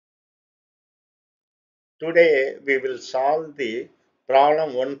Today we will solve the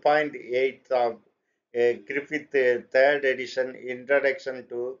problem 1.8 of Griffith third edition Introduction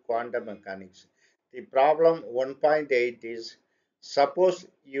to Quantum Mechanics. The problem 1.8 is, suppose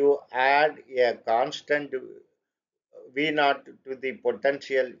you add a constant V naught to the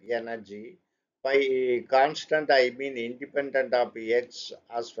potential energy. By constant I mean independent of x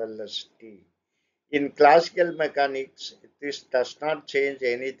as well as t. In classical mechanics, this does not change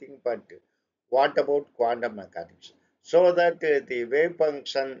anything, but what about quantum mechanics? So that the wave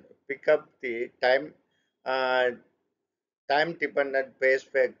function pick up the uh, time dependent phase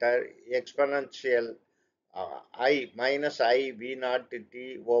vector exponential I minus I v naught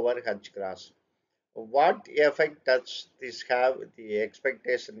t over h cross. What effect does this have the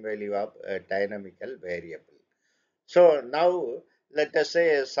expectation value of a dynamical variable? So now let us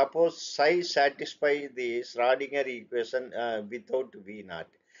say suppose psi satisfy the Schrodinger equation without V naught.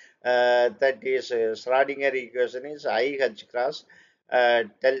 That is Schrodinger equation is I h cross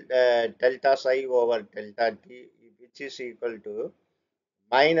delta psi over delta t, which is equal to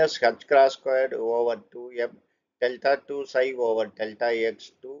minus h cross squared over 2m delta 2 psi over delta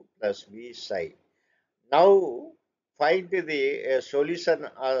x2 plus v psi. Now find the solution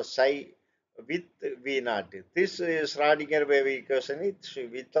psi with V naught. This is Schrodinger wave equation. It's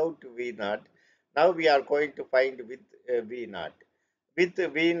without V naught. Now we are going to find with V naught. With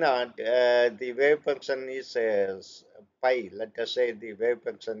V naught, the wave function is pi. Let us say the wave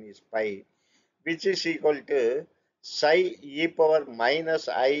function is pi, which is equal to psi e power minus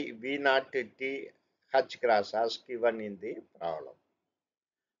I V naught t h cross as given in the problem.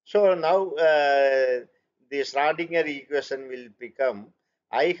 So now the Schrodinger equation will become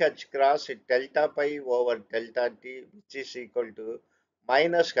I h cross delta pi over delta t, which is equal to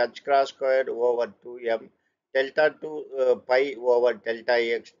minus h cross squared over 2m delta 2 pi over delta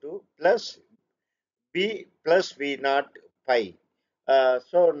x2 plus b plus v naught pi.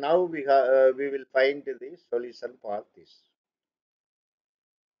 So now we will find the solution for this.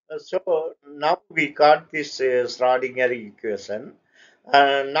 So now we got this Schrodinger equation.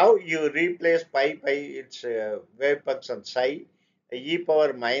 Now you replace pi by its wave function psi e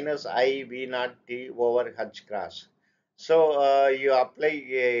power minus I v naught t over h cross. So you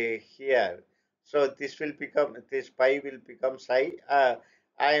apply here. So this will become, this pi will become psi.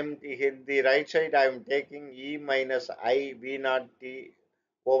 I am in the right side. I am taking e minus I v naught t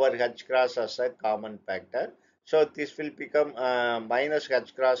over h cross as a common factor. So this will become minus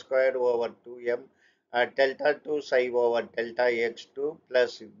h cross squared over 2m delta 2 psi over delta x2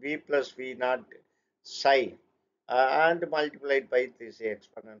 plus v naught psi and multiplied by this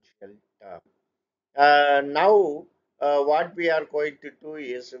exponential term. Now, what we are going to do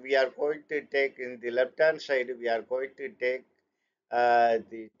is we are going to take in the left hand side, we are going to take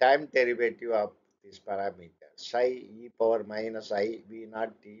the time derivative of this parameter psi e power minus I v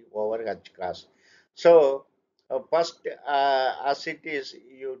naught t over h cross. So, first, as it is,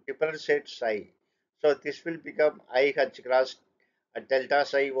 you differentiate psi. So, this will become I h cross delta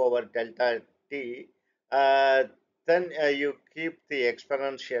psi over delta t. Uh, then you keep the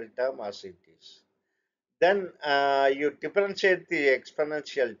exponential term as it is. Then you differentiate the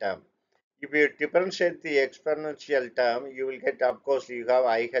exponential term. If you differentiate the exponential term, you will get, of course, you have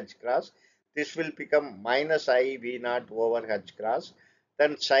I h cross. This will become minus I v naught over h cross.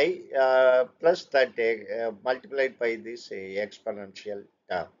 Then psi plus that multiplied by this exponential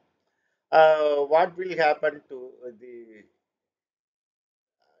term. What will happen to the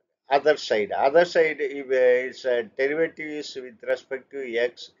other side? Other side, if its derivative is with respect to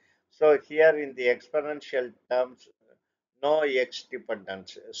x. So here in the exponential terms, no x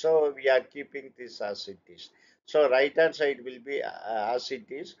dependence. So we are keeping this as it is. So right hand side will be as it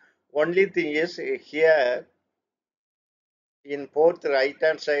is. Only thing is here in both right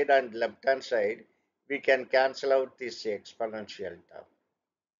hand side and left hand side, we can cancel out this exponential term.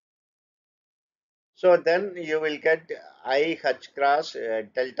 So then you will get I h cross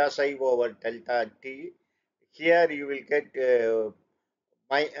delta psi over delta t. Here you will get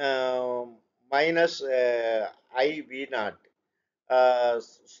my, minus I v naught.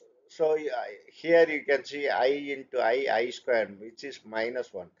 So here you can see I into I square, which is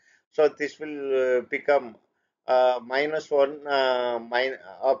minus 1. So this will become minus 1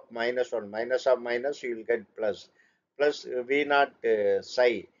 of minus 1. Minus of minus, you will get plus. Plus V naught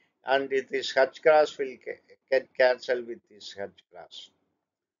psi. And this H cross will get cancelled with this H cross.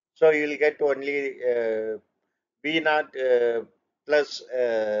 So you will get only V naught plus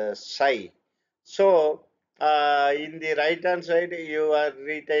psi. So in the right hand side, you are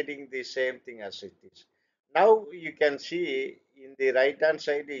retaining the same thing as it is. Now you can see in the right hand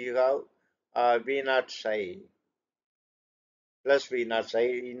side, you have V naught psi plus V naught psi.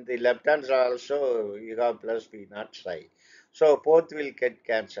 In the left hand side also you have plus V naught psi. So both will get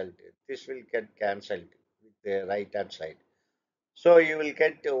cancelled. This will get cancelled with the right hand side. So you will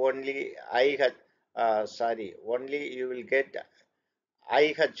get only only you will get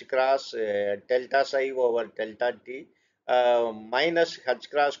IH cross delta psi over delta t minus H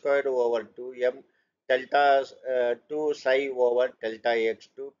cross squared over 2m delta 2 psi over delta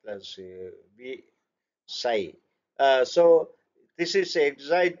x2 plus V psi. So this is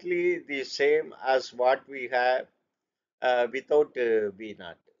exactly the same as what we have without V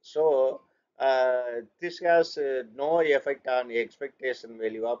naught. So this has no effect on expectation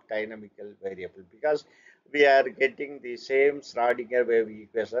value of dynamical variable because we are getting the same Schrodinger wave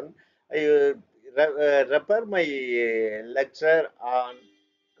equation. I refer my lecture on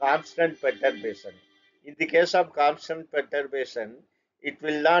constant perturbation. In the case of constant perturbation, it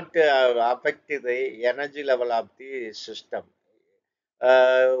will not affect the energy level of the system.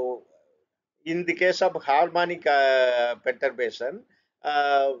 Uh, in the case of harmonic perturbation,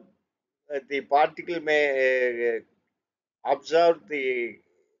 uh, the particle may observe the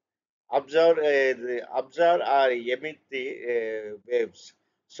observe or emit the waves.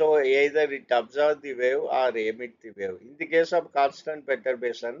 So either it observe the wave or emit the wave. In the case of constant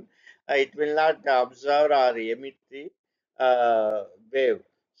perturbation, it will not observe or emit the wave.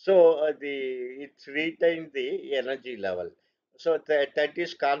 So the it retain the energy level. So that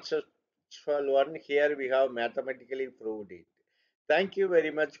is conceptual one. Here we have mathematically proved it. Thank you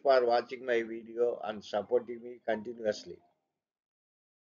very much for watching my video and supporting me continuously.